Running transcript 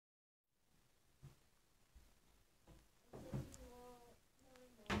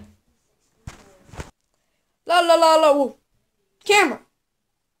la la la. Whoa. Camera.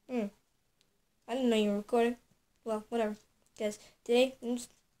 I didn't know you were recording. Well, whatever. Guys, today I'm just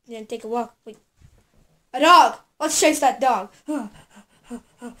gonna take a walk. Wait. A dog! Let's chase that dog.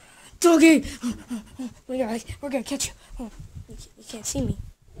 Doggy! We're gonna catch you. You can't see me.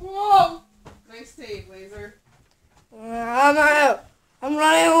 Whoa! Nice save, Laser. I'm out. I'm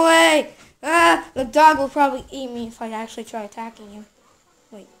running away. The dog will probably eat me if I actually try attacking him.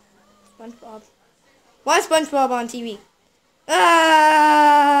 Wait. SpongeBob. Why is SpongeBob on TV?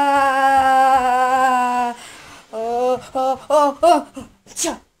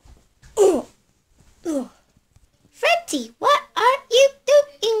 Freddy, what are you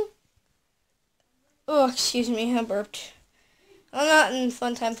doing? Oh, excuse me, I burped. I'm not in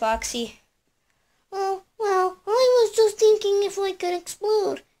Funtime Foxy. Oh, well, I was just thinking if I could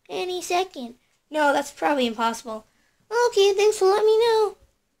explode any second. No, that's probably impossible. Okay, thanks for letting me know.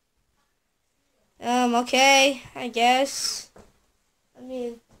 Okay, I guess. I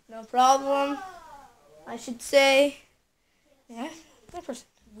mean, no problem, I should say. Yeah, that person's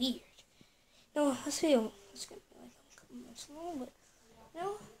weird. No, this video is going to be like a couple minutes long, but,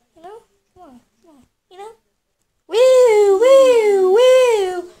 come on, Woo, woo,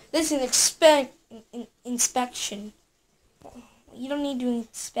 woo! This is an inspection. You don't need to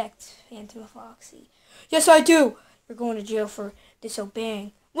inspect Phantom Foxy. Yes, I do! You're going to jail for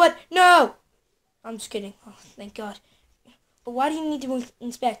disobeying. What? No! I'm just kidding. Oh, thank God. But why do you need to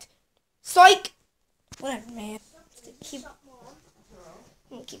inspect? Psych! Whatever, man.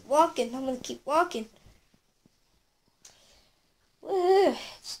 I'm gonna keep walking. Woo!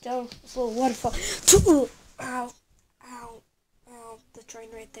 It's down this little waterfall. Ow. The train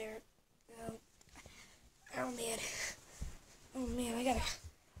right there. Ow, man. Oh, man, I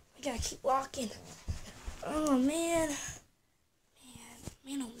gotta keep walking. Oh, man.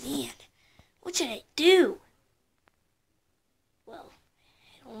 Man. What should I do? Well,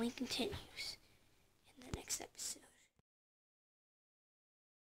 it only continues in the next episode.